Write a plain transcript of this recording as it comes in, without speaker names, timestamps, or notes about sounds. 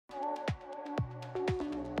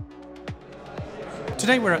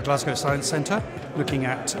Today we're at Glasgow Science Centre looking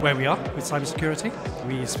at where we are with cybersecurity.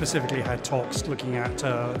 We specifically had talks looking at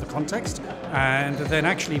the context and then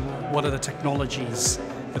actually what are the technologies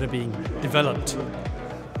that are being developed.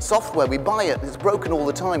 Software, we buy it, it's broken all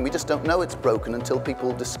the time. We just don't know it's broken until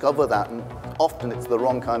people discover that, and often it's the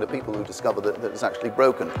wrong kind of people who discover that it's actually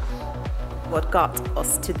broken. What got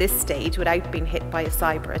us to this stage without being hit by a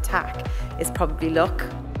cyber attack is probably luck.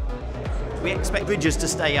 We expect bridges to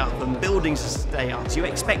stay up and buildings to stay up, so you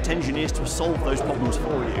expect engineers to solve those problems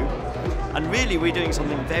for you. And really we're doing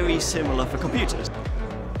something very similar for computers.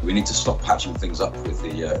 We need to stop patching things up with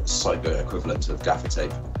the cyber equivalent of gaffer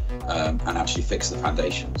tape and actually fix the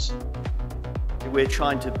foundations. We're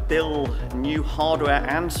trying to build new hardware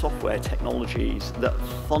and software technologies that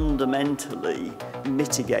fundamentally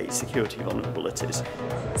mitigate security vulnerabilities.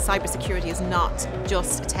 Cybersecurity is not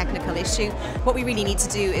just a technical issue. What we really need to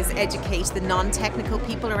do is educate the non-technical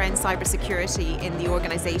people around cybersecurity in the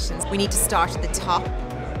organisations. We need to start at the top.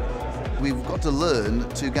 We've got to learn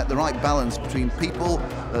to get the right balance between people,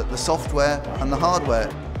 the software and the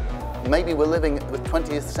hardware. Maybe we're living with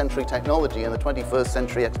 20th century technology and the 21st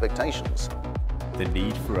century expectations. The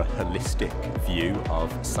need for a holistic view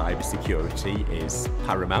of cybersecurity is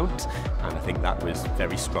paramount, and I think that was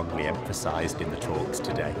very strongly emphasised in the talks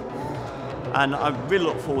today. And I really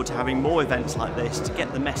look forward to having more events like this to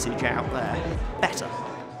get the message out there better.